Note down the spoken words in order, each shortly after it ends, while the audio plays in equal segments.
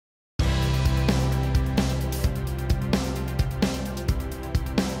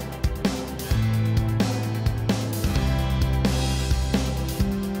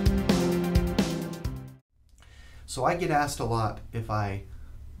So I get asked a lot if I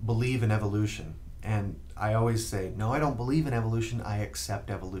believe in evolution, and I always say, no, I don't believe in evolution, I accept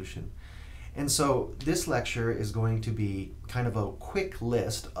evolution. And so this lecture is going to be kind of a quick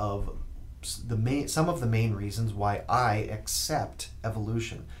list of some of the main reasons why I accept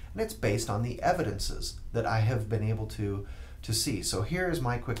evolution. And it's based on the evidences that I have been able to see. So here is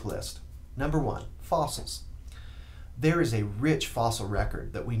my quick list. Number one, fossils. There is a rich fossil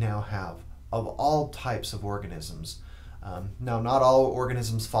record that we now have of all types of organisms. Now, not all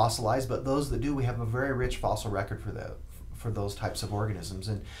organisms fossilize, but those that do, we have a very rich fossil record for those types of organisms.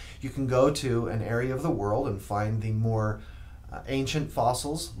 And you can go to an area of the world and find the more ancient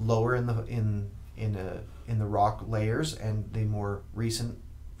fossils lower in the rock layers, and the more recent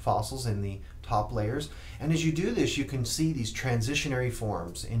fossils in the top layers. And as you do this, you can see these transitionary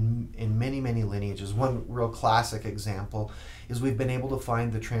forms in many lineages. One real classic example is we've been able to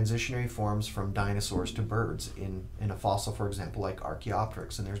find the transitionary forms from dinosaurs to birds in a fossil, for example, like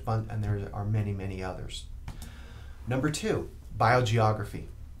Archaeopteryx, and there are many others. Number two, biogeography.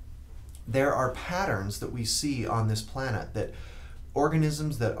 There are patterns that we see on this planet that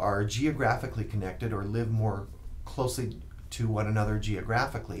organisms that are geographically connected or live more closely to one another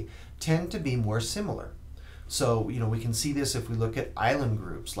geographically tend to be more similar. So, we can see this if we look at island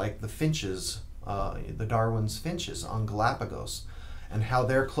groups like the finches, the Darwin's finches on Galapagos, and how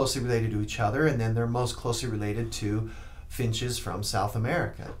they're closely related to each other, and then they're most closely related to finches from South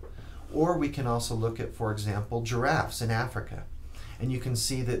America. Or we can also look at, for example, giraffes in Africa. And you can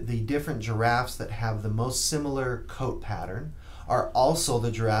see that the different giraffes that have the most similar coat pattern are also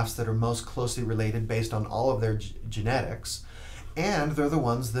the giraffes that are most closely related based on all of their genetics, and they're the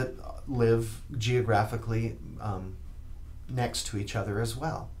ones that live geographically next to each other as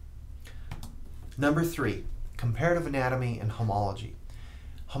well. Number three, comparative anatomy and homology.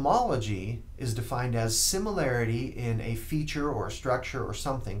 Homology is defined as similarity in a feature or a structure or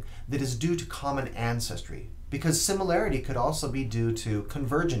something that is due to common ancestry, because similarity could also be due to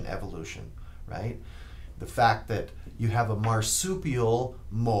convergent evolution, right? The fact that you have a marsupial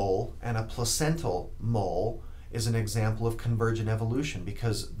mole and a placental mole is an example of convergent evolution,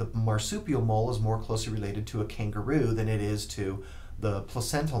 because the marsupial mole is more closely related to a kangaroo than it is to the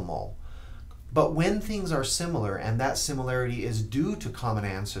placental mole. But when things are similar and that similarity is due to common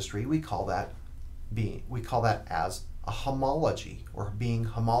ancestry, we call that as a homology, or being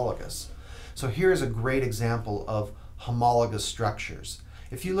homologous. So here's a great example of homologous structures.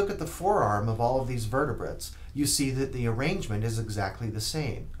 If you look at the forearm of all of these vertebrates, you see that the arrangement is exactly the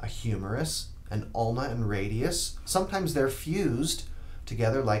same. A humerus, an ulna and radius. Sometimes they're fused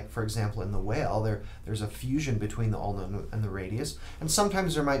together, like for example in the whale, there's a fusion between the ulna and the radius. And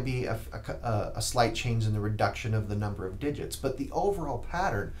sometimes there might be a slight change in the reduction of the number of digits, but the overall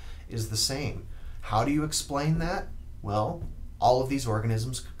pattern is the same. How do you explain that? Well, all of these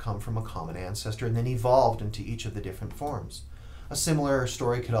organisms could come from a common ancestor and then evolved into each of the different forms. A similar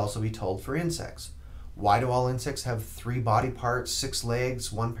story could also be told for insects. Why do all insects have 3 body parts, 6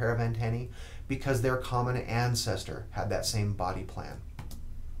 legs, 1 pair of antennae? Because their common ancestor had that same body plan.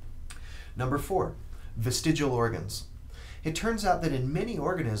 Number 4, vestigial organs. It turns out that in many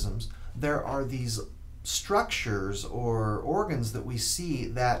organisms there are these structures or organs that we see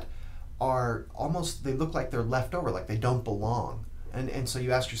that are almost, they look like they're left over, like they don't belong. And so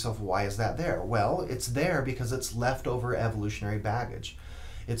you ask yourself, why is that there? Well, it's there because it's leftover evolutionary baggage.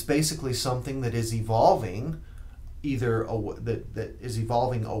 It's basically something that is evolving, that is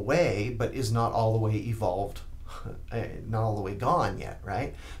evolving away, but is not all the way evolved, not all the way gone yet,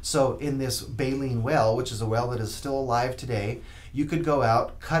 right? So in this baleen whale, which is a whale that is still alive today, you could go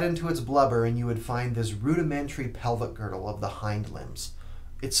out, cut into its blubber, and you would find this rudimentary pelvic girdle of the hind limbs.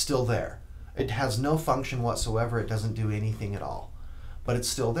 It's still there. It has no function whatsoever. It doesn't do anything at all. But it's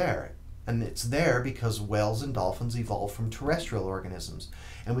still there. And it's there because whales and dolphins evolved from terrestrial organisms.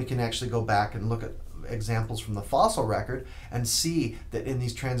 And we can actually go back and look at examples from the fossil record and see that in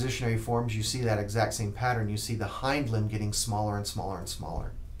these transitionary forms you see that exact same pattern. You see the hind limb getting smaller and smaller and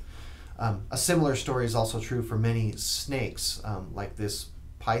smaller. A similar story is also true for many snakes, like this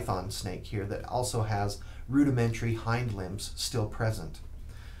python snake here that also has rudimentary hind limbs still present.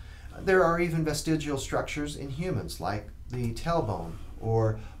 There are even vestigial structures in humans, like the tailbone,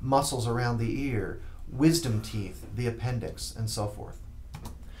 or muscles around the ear, wisdom teeth, the appendix, and so forth.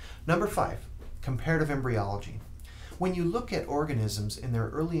 Number 5, comparative embryology. When you look at organisms in their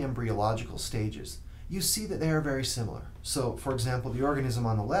early embryological stages, you see that they are very similar. So, for example, the organism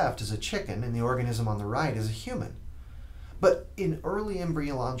on the left is a chicken, and the organism on the right is a human. But in early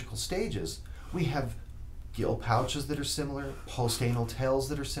embryological stages, we have gill pouches that are similar, postanal tails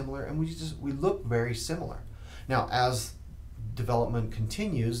that are similar, and we look very similar. Now, as development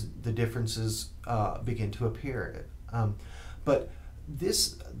continues, the differences begin to appear. But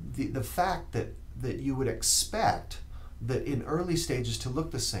the fact that you would expect that in early stages to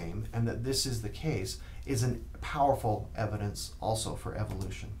look the same, and that this is the case, is a powerful evidence also for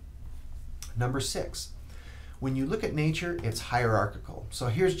evolution. Number 6, when you look at nature, it's hierarchical. So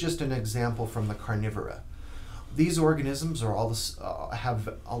here's just an example from the carnivora. These organisms are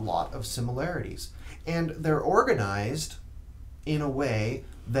have a lot of similarities, and they're organized in a way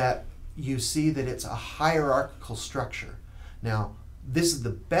that you see that it's a hierarchical structure. Now, this is the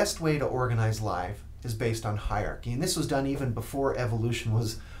best way to organize life, is based on hierarchy, and this was done even before evolution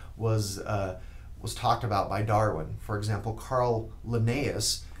was talked about by Darwin. For example, Carl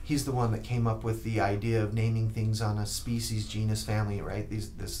Linnaeus, he's the one that came up with the idea of naming things on a species, genus, family, right?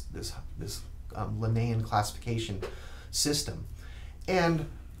 This Linnaean classification system. And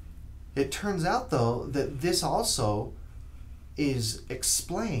it turns out, though, that this also is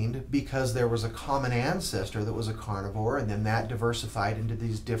explained because there was a common ancestor that was a carnivore, and then that diversified into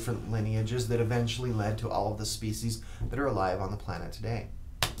these different lineages that eventually led to all of the species that are alive on the planet today.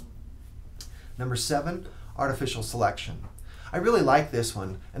 Number 7, artificial selection. I really like this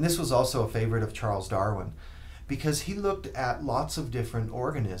one, and this was also a favorite of Charles Darwin, because he looked at lots of different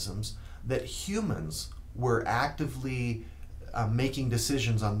organisms that humans were actively making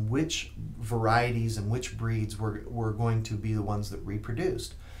decisions on which varieties and which breeds were going to be the ones that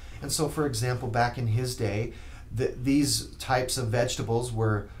reproduced. And so, for example, back in his day, these types of vegetables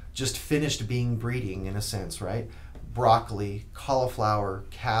were just finished being breeding, in a sense, right? Broccoli, cauliflower,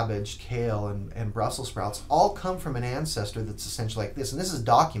 cabbage, kale, and Brussels sprouts all come from an ancestor that's essentially like this. And this is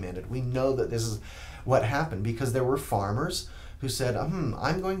documented. We know that this is what happened because there were farmers who said,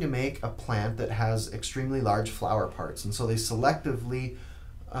 I'm going to make a plant that has extremely large flower parts. And so they selectively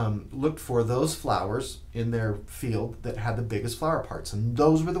looked for those flowers in their field that had the biggest flower parts. And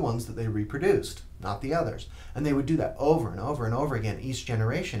those were the ones that they reproduced, not the others. And they would do that over and over and over again each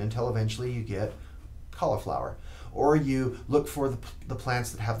generation until eventually you get cauliflower. Or you look for the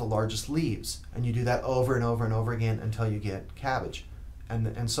plants that have the largest leaves, and you do that over and over and over again until you get cabbage,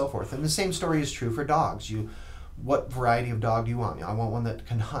 and so forth. And the same story is true for dogs. What variety of dog do you want? I want one that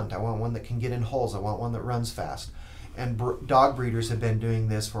can hunt. I want one that can get in holes. I want one that runs fast. And dog breeders have been doing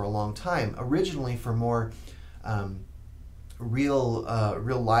this for a long time. Originally for more real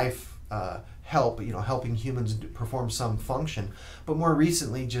life help, helping humans perform some function. But more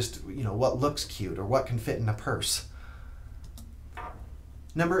recently, just what looks cute or what can fit in a purse.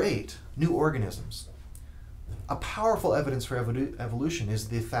 Number 8, new organisms. A powerful evidence for evolution is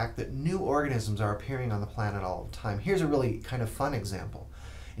the fact that new organisms are appearing on the planet all the time. Here's a really kind of fun example.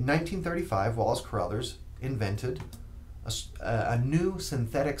 In 1935, Wallace Carothers invented a new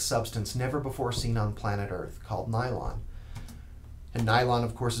synthetic substance never before seen on planet Earth called nylon. And nylon,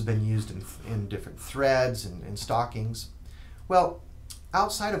 of course, has been used in different threads and stockings. Well,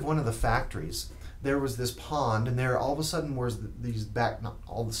 outside of one of the factories, there was this pond, and there all of a sudden was not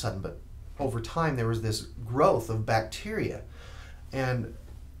all of a sudden, but over time there was this growth of bacteria. And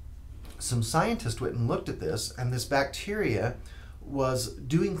some scientists went and looked at this, and this bacteria was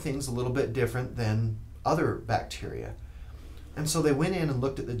doing things a little bit different than other bacteria. And so they went in and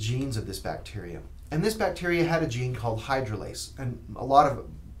looked at the genes of this bacteria. And this bacteria had a gene called hydrolase, and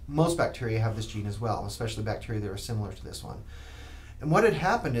most bacteria have this gene as well, especially bacteria that are similar to this one. And what had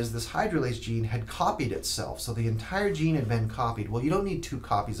happened is this hydrolase gene had copied itself, so the entire gene had been copied. Well, you don't need 2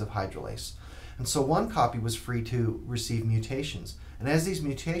 copies of hydrolase. And so one copy was free to receive mutations. And as these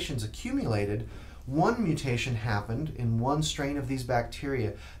mutations accumulated, one mutation happened in one strain of these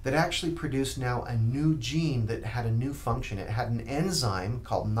bacteria that actually produced now a new gene that had a new function. It had an enzyme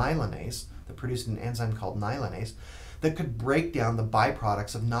called nylonase, that produced an enzyme called nylonase, that could break down the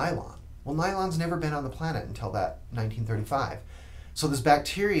byproducts of nylon. Well, nylon's never been on the planet until that 1935. So this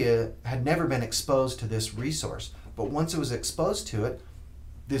bacteria had never been exposed to this resource, but once it was exposed to it,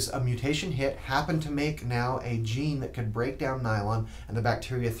 a mutation hit, happened to make now a gene that could break down nylon, and the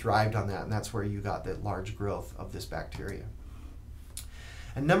bacteria thrived on that, and that's where you got the large growth of this bacteria.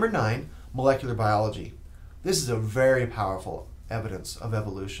 And number 9, molecular biology. This is a very powerful evidence of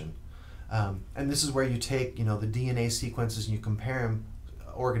evolution. And this is where you take, the DNA sequences and you compare them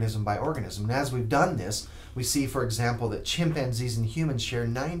organism by organism. And as we've done this, we see, for example, that chimpanzees and humans share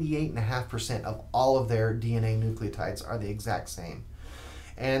 98.5% of all of their DNA nucleotides are the exact same.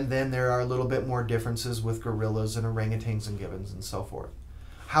 And then there are a little bit more differences with gorillas and orangutans and gibbons and so forth.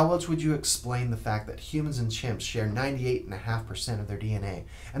 How else would you explain the fact that humans and chimps share 98.5% of their DNA?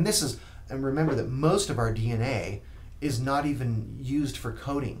 And remember that most of our DNA is not even used for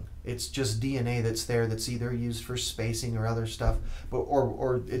coding. It's just DNA that's there that's either used for spacing or other stuff,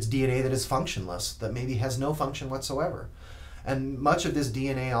 or it's DNA that is functionless, that maybe has no function whatsoever. And much of this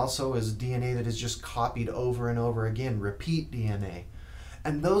DNA also is DNA that is just copied over and over again, repeat DNA.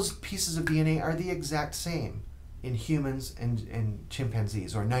 And those pieces of DNA are the exact same in humans and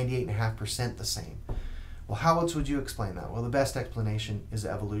chimpanzees, or 98.5% the same. Well, how else would you explain that? Well, the best explanation is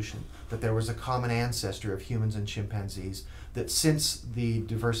evolution, that there was a common ancestor of humans and chimpanzees, that since the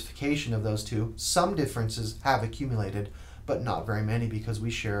diversification of those two, some differences have accumulated, but not very many, because we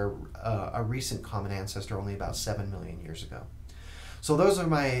share a recent common ancestor only about 7 million years ago. So those are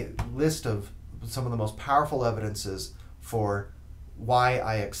my list of some of the most powerful evidences for why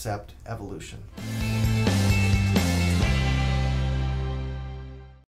I accept evolution.